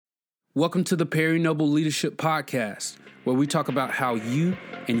Welcome to the Perry Noble Leadership Podcast, where we talk about how you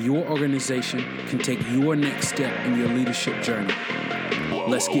and your organization can take your next step in your leadership journey.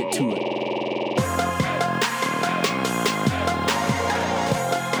 Let's get to it.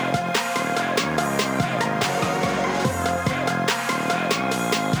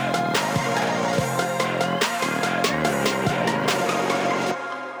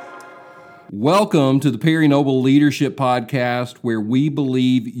 Welcome to the Perry Noble Leadership Podcast, where we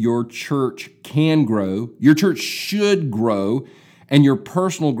believe your church can grow, your church should grow, and your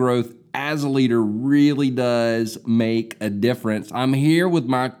personal growth as a leader really does make a difference. I'm here with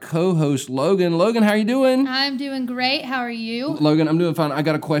my co-host, Logan. Logan, how are you doing? I'm doing great. How are you? Logan, I'm doing fine. I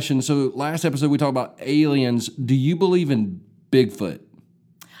got a question. So last episode we talked about aliens. Do you believe in Bigfoot?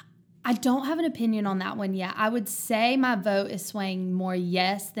 I don't have an opinion on that one yet. I would say my vote is swaying more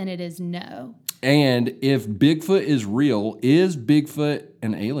yes than it is no. And if Bigfoot is real, is Bigfoot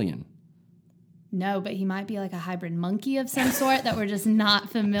an alien? No, but he might be like a hybrid monkey of some sort that we're just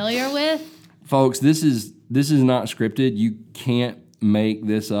not familiar with. Folks, this is not scripted. You can't make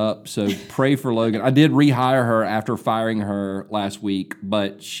this up. So pray for Logan. I did rehire her after firing her last week,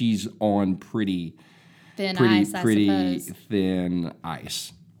 but she's on pretty Thin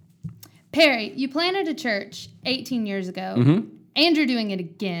ice. Perry, you planted a church 18 years ago, and you're doing it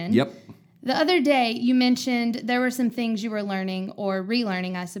again. Yep. The other day, you mentioned there were some things you were learning, or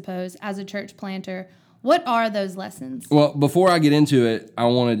relearning, I suppose, as a church planter. What are those lessons? Well, before I get into it, I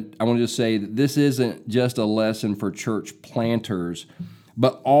want to just say that this isn't just a lesson for church planters,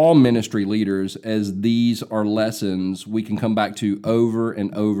 but all ministry leaders, as these are lessons we can come back to over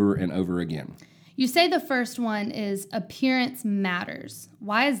and over and over again. You say the first one is appearance matters.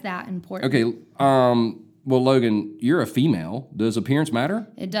 Why is that important? Okay, well, Logan, you're a female. Does appearance matter?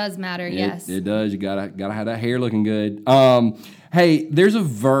 It does matter, yes. It does. You gotta have that hair looking good. Hey, there's a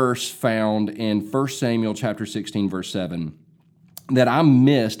verse found in 1 Samuel chapter 16, verse 7, that I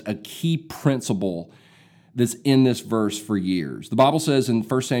missed a key principle that's in this verse for years. The Bible says in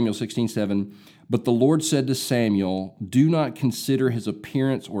 1 Samuel 16:7, "But the Lord said to Samuel, do not consider his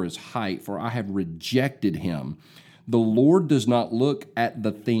appearance or his height, for I have rejected him. The Lord does not look at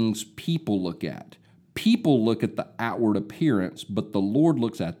the things people look at. People look at the outward appearance, but the Lord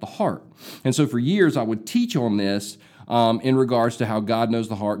looks at the heart." And so for years, I would teach on this in regards to how God knows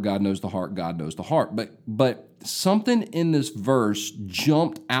the heart, God knows the heart, God knows the heart. But something in this verse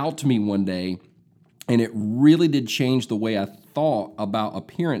jumped out to me one day, and it really did change the way I thought about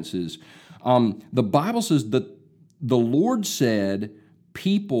appearances. The Bible says that the Lord said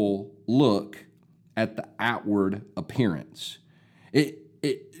people look at the outward appearance.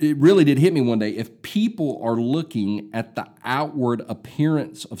 It really did hit me one day. If people are looking at the outward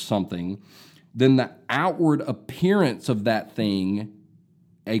appearance of something, then the outward appearance of that thing,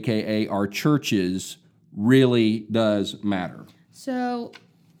 aka our churches, really does matter. So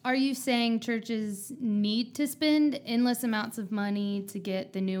are you saying churches need to spend endless amounts of money to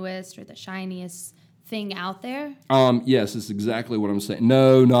get the newest or the shiniest thing out there? Yes, that's exactly what I'm saying.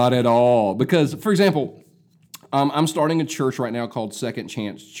 No, not at all. Because, for example, I'm starting a church right now called Second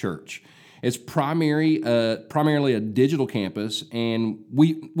Chance Church. It's primarily a digital campus, and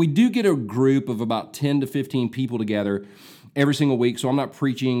we do get a group of about 10 to 15 people together every single week, so I'm not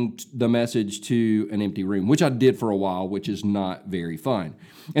preaching the message to an empty room, which I did for a while, which is not very fun.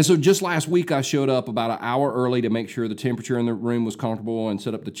 And so just last week, I showed up about an hour early to make sure the temperature in the room was comfortable and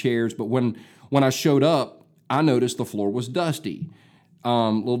set up the chairs. But when I showed up, I noticed the floor was dusty, a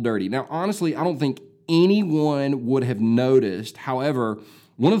little dirty. Now, honestly, I don't think anyone would have noticed. However,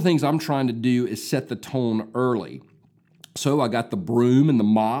 one of the things I'm trying to do is set the tone early. So I got the broom and the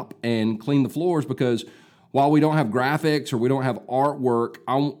mop and cleaned the floors, because while we don't have graphics or we don't have artwork,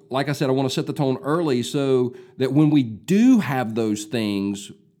 like I said, I want to set the tone early so that when we do have those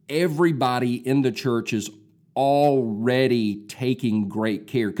things, everybody in the church is already taking great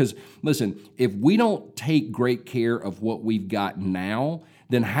care. Because listen, if we don't take great care of what we've got now,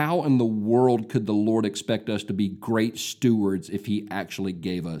 then how in the world could the Lord expect us to be great stewards if He actually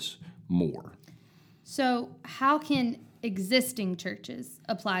gave us more? So how can existing churches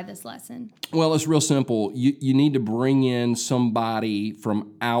apply this lesson? Well, it's real simple. You need to bring in somebody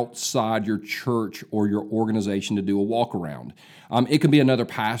from outside your church or your organization to do a walk around. It can be another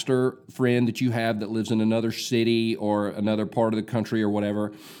pastor friend that you have that lives in another city or another part of the country or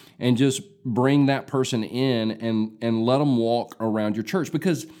whatever, and just bring that person in and let them walk around your church.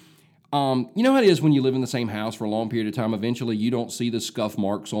 Because you know how it is when you live in the same house for a long period of time. Eventually, you don't see the scuff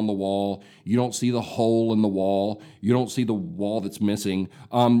marks on the wall. You don't see the hole in the wall. You don't see the wall that's missing.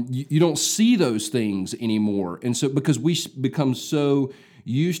 You don't see those things anymore. And so because we become so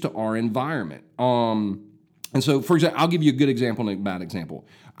used to our environment. And so, for example, I'll give you a good example and a bad example.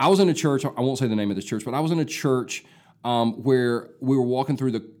 I was in a church, I won't say the name of this church, but I was in a church where we were walking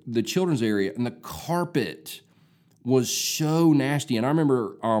through the children's area, and the carpet was so nasty. And I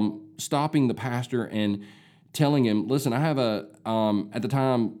remember stopping the pastor and telling him, listen, I have at the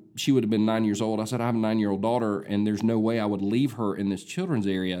time, she would have been 9 years old. I said, I have a 9-year-old daughter, and there's no way I would leave her in this children's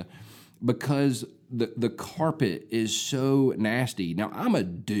area because the carpet is so nasty. Now, I'm a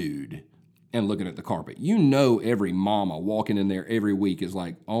dude and looking at the carpet. You know, every mama walking in there every week is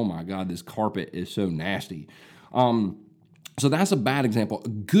like, oh my God, this carpet is so nasty. So that's a bad example. A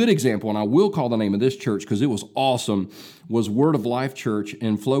good example, and I will call the name of this church because it was awesome, was Word of Life Church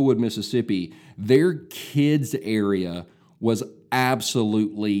in Flowood, Mississippi. Their kids area was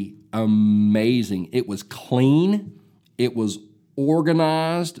absolutely amazing. It was clean. It was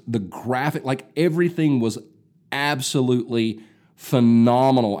organized. The graphic, like everything was absolutely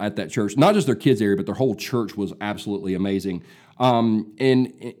phenomenal at that church. Not just their kids area, but their whole church was absolutely amazing. And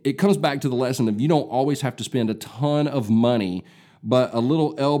it comes back to the lesson of you don't always have to spend a ton of money, but a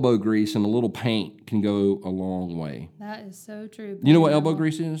little elbow grease and a little paint can go a long way. That is so true. You know what elbow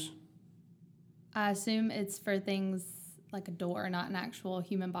grease is? I assume it's for things like a door, not an actual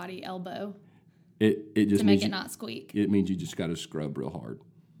human body elbow. It just to make it not squeak. It means you just got to scrub real hard.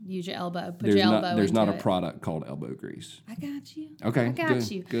 Use your elbow. Put your elbow There's into not a it. product called elbow grease. I got you. Okay, I got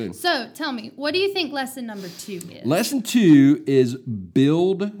good, you. good. So tell me, what do you think lesson number 2 is? Lesson 2 is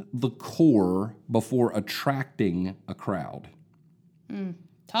build the core before attracting a crowd.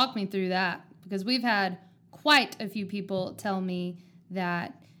 Talk me through that, because we've had quite a few people tell me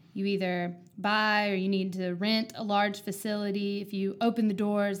that you either buy or you need to rent a large facility. If you open the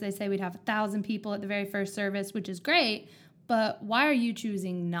doors, they say we'd have 1,000 people at the very first service, which is great. But why are you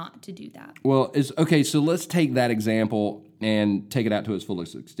choosing not to do that? Well, it's okay. So let's take that example and take it out to its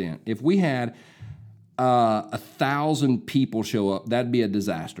fullest extent. If we had 1,000 people show up, that'd be a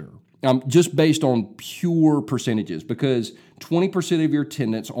disaster. Just based on pure percentages, because 20% of your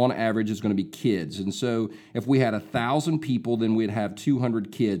attendance on average is going to be kids. And so if we had 1,000 people, then we'd have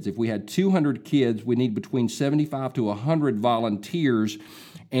 200 kids. If we had 200 kids, we need between 75 to 100 volunteers,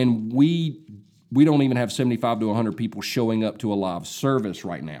 and we don't even have 75 to 100 people showing up to a live service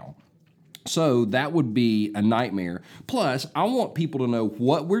right now. So that would be a nightmare. Plus, I want people to know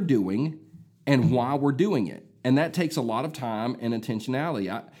what we're doing and why we're doing it. And that takes a lot of time and intentionality.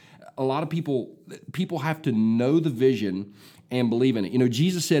 A lot of people have to know the vision and believe in it. You know,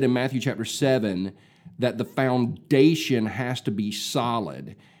 Jesus said in Matthew chapter 7 that the foundation has to be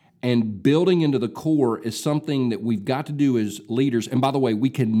solid. And building into the core is something that we've got to do as leaders. And by the way, we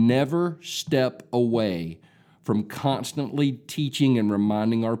can never step away from constantly teaching and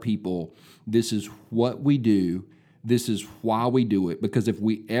reminding our people this is what we do, this is why we do it. Because if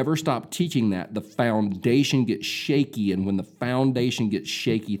we ever stop teaching that, the foundation gets shaky. And when the foundation gets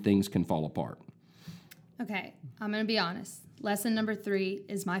shaky, things can fall apart. Okay, I'm going to be honest. Lesson number 3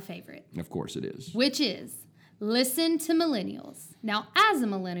 is my favorite. Of course it is. Which is listen to millennials. Now, as a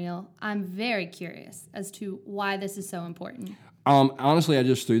millennial, I'm very curious as to why this is so important. Honestly, I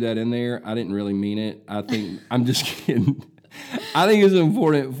just threw that in there. I didn't really mean it. I'm just kidding. I think it's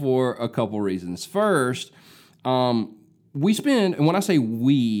important for a couple reasons. First, we spend, and when I say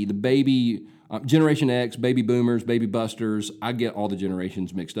we, the baby, Generation X, baby boomers, baby busters, I get all the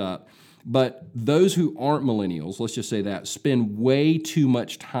generations mixed up. But those who aren't millennials, let's just say that, spend way too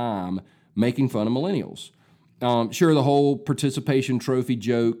much time making fun of millennials. Sure, the whole participation trophy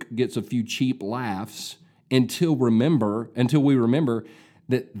joke gets a few cheap laughs until we remember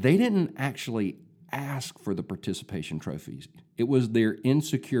that they didn't actually ask for the participation trophies. It was their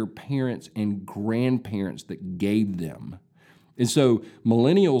insecure parents and grandparents that gave them. And so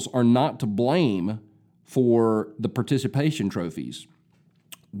millennials are not to blame for the participation trophies.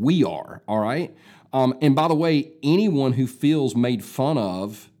 We are, all right? And by the way, anyone who feels made fun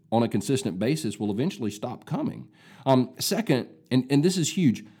of on a consistent basis will eventually stop coming. Second, and this is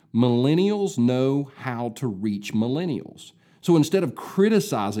huge, millennials know how to reach millennials. So instead of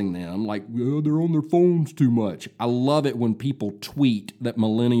criticizing them like, oh, they're on their phones too much, I love it when people tweet that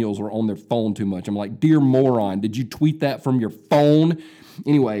millennials are on their phone too much. I'm like, dear moron, did you tweet that from your phone?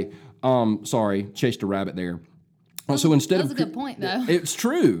 Anyway, sorry, chased a rabbit there. So instead That's a good point, though. It's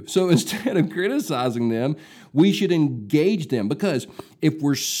true. So instead of criticizing them, we should engage them, because if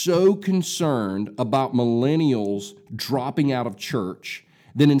we're so concerned about millennials dropping out of church,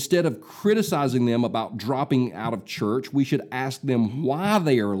 then instead of criticizing them about dropping out of church, we should ask them why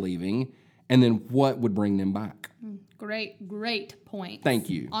they are leaving and then what would bring them back. Great point. Thank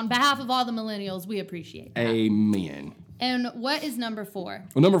you. On behalf of all the millennials, we appreciate that. Amen. And what is number 4?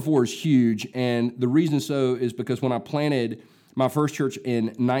 Well, number 4 is huge, and the reason so is because when I planted my first church in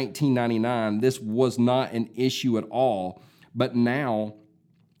 1999, this was not an issue at all, but now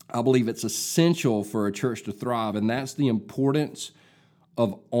I believe it's essential for a church to thrive, and that's the importance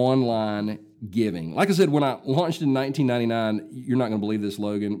of online giving. Like I said, when I launched in 1999, you're not going to believe this,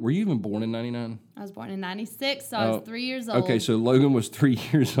 Logan. Were you even born in 99? I was born in 96, so I was 3 years old. Okay, so Logan was 3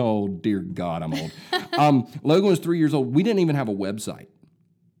 years old. Dear God, I'm old. Logan was 3 years old. We didn't even have a website.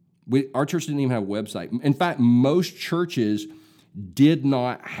 Our church didn't even have a website. In fact, most churches did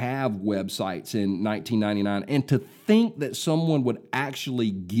not have websites in 1999. And to think that someone would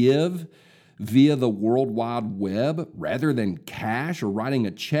actually give via the World Wide Web rather than cash or writing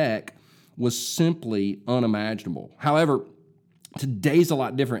a check was simply unimaginable. However, today's a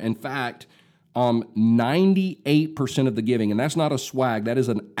lot different. In fact, 98% of the giving, and that's not a swag, that is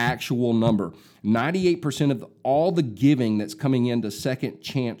an actual number. 98% of all the giving that's coming into Second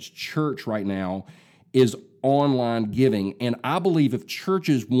Chance Church right now is online giving. And I believe if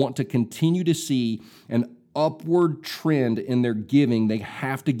churches want to continue to see an upward trend in their giving, they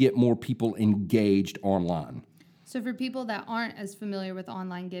have to get more people engaged online. So for people that aren't as familiar with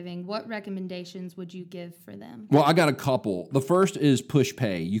online giving, what recommendations would you give for them? Well, I got a couple. The first is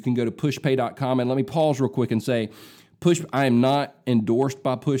PushPay. You can go to pushpay.com, and let me pause real quick and say, I am not endorsed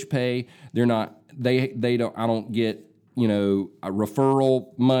by PushPay. They're not. They don't. I don't get a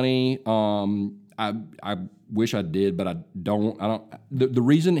referral money. I wish I did, but I don't.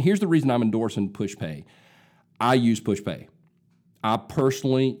 Here's the reason I'm endorsing PushPay. I use PushPay. I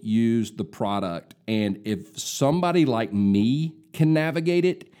personally use the product, and if somebody like me can navigate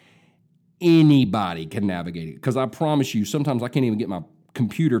it, anybody can navigate it. Because I promise you, sometimes I can't even get my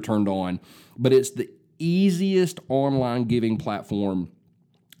computer turned on, but it's the easiest online giving platform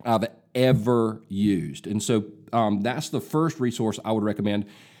I've ever used. And so that's the first resource I would recommend.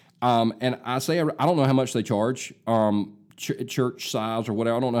 And I don't know how much they charge. Church size or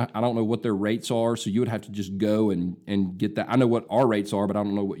whatever. I don't know what their rates are. So you would have to just go and get that. I know what our rates are, but I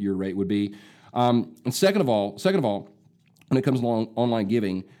don't know what your rate would be. And second of all, when it comes along online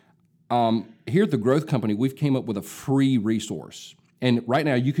giving, here at the Growth Company, we've came up with a free resource. And right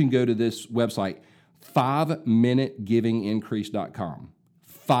now you can go to this website, 5minutegivingincrease.com.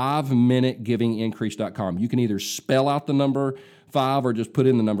 5minutegivingincrease.com. You can either spell out the number 5 or just put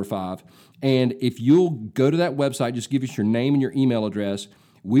in the number 5. And if you'll go to that website, just give us your name and your email address,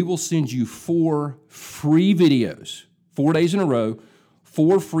 we will send you 4 free videos, 4 days in a row,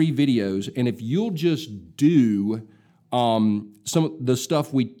 4 free videos. And if you'll just do some of the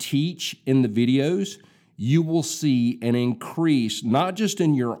stuff we teach in the videos, you will see an increase, not just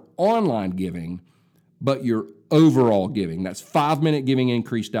in your online giving, but your overall giving. That's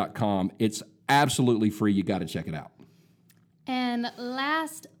 5minutegivingincrease.com. It's absolutely free. You got to check it out. And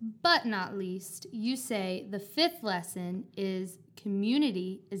last but not least, you say the 5th lesson is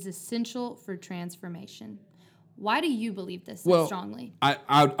community is essential for transformation. Why do you believe this so strongly?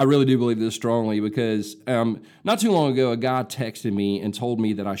 I really do believe this strongly because not too long ago, a guy texted me and told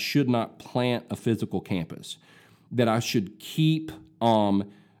me that I should not plant a physical campus, that I should keep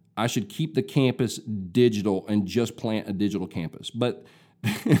the campus digital and just plant a digital campus. But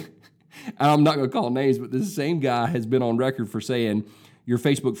I'm not going to call names, but this same guy has been on record for saying your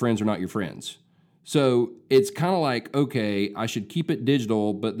Facebook friends are not your friends. So it's kind of like, okay, I should keep it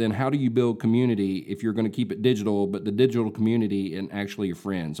digital, but then how do you build community if you're going to keep it digital, but the digital community and actually your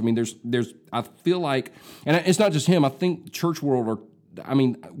friends? I mean, I feel like, and it's not just him, I think church world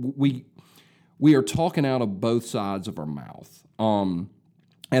we are talking out of both sides of our mouth.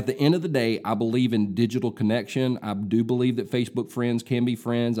 At the end of the day, I believe in digital connection. I do believe that Facebook friends can be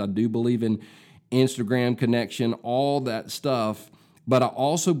friends. I do believe in Instagram connection, all that stuff. But I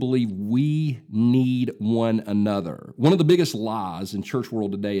also believe we need one another. One of the biggest lies in church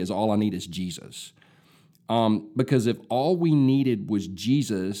world today is all I need is Jesus. Because if all we needed was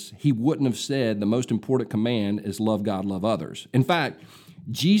Jesus, he wouldn't have said the most important command is love God, love others. In fact,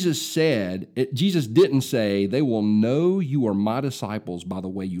 Jesus didn't say, they will know you are my disciples by the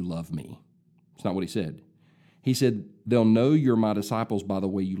way you love me. It's not what he said. He said, they'll know you're my disciples by the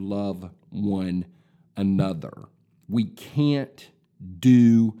way you love one another. We can't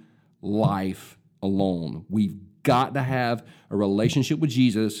do life alone. We've got to have a relationship with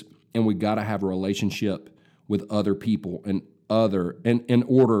Jesus, and we've got to have a relationship with other people in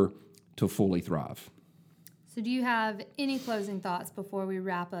order to fully thrive. So do you have any closing thoughts before we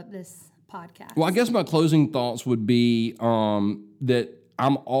wrap up this podcast? Well, I guess my closing thoughts would be that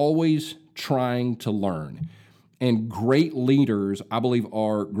I'm always trying to learn. And great leaders, I believe,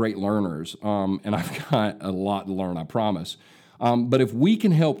 are great learners. And I've got a lot to learn, I promise. But if we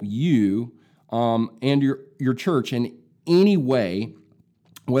can help you and your church in any way,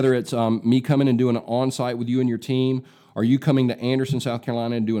 whether it's me coming and doing an on-site with you and your team, or you coming to Anderson, South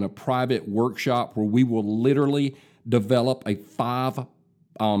Carolina and doing a private workshop where we will literally develop a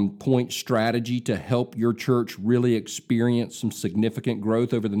 5-point strategy to help your church really experience some significant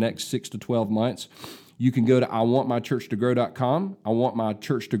growth over the next 6 to 12 months, you can go to iwantmychurchtogrow.com,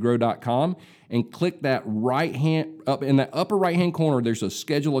 iwantmychurchtogrow.com, and click that up in that upper right-hand corner, there's a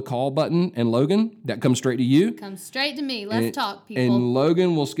schedule a call button, and Logan, that comes straight to you. Comes straight to me. Let's talk, people. And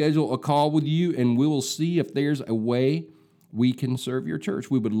Logan will schedule a call with you, and we will see if there's a way we can serve your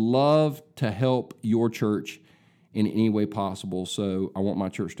church. We would love to help your church in any way possible. So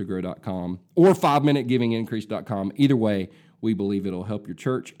iwantmychurchtogrow.com or 5minutegyvingincrease.com. Either way, we believe it'll help your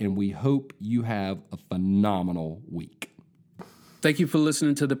church, and we hope you have a phenomenal week. Thank you for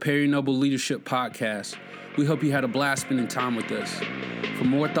listening to the Perry Noble Leadership Podcast. We hope you had a blast spending time with us. For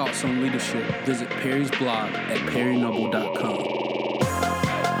more thoughts on leadership, visit Perry's blog at perrynoble.com.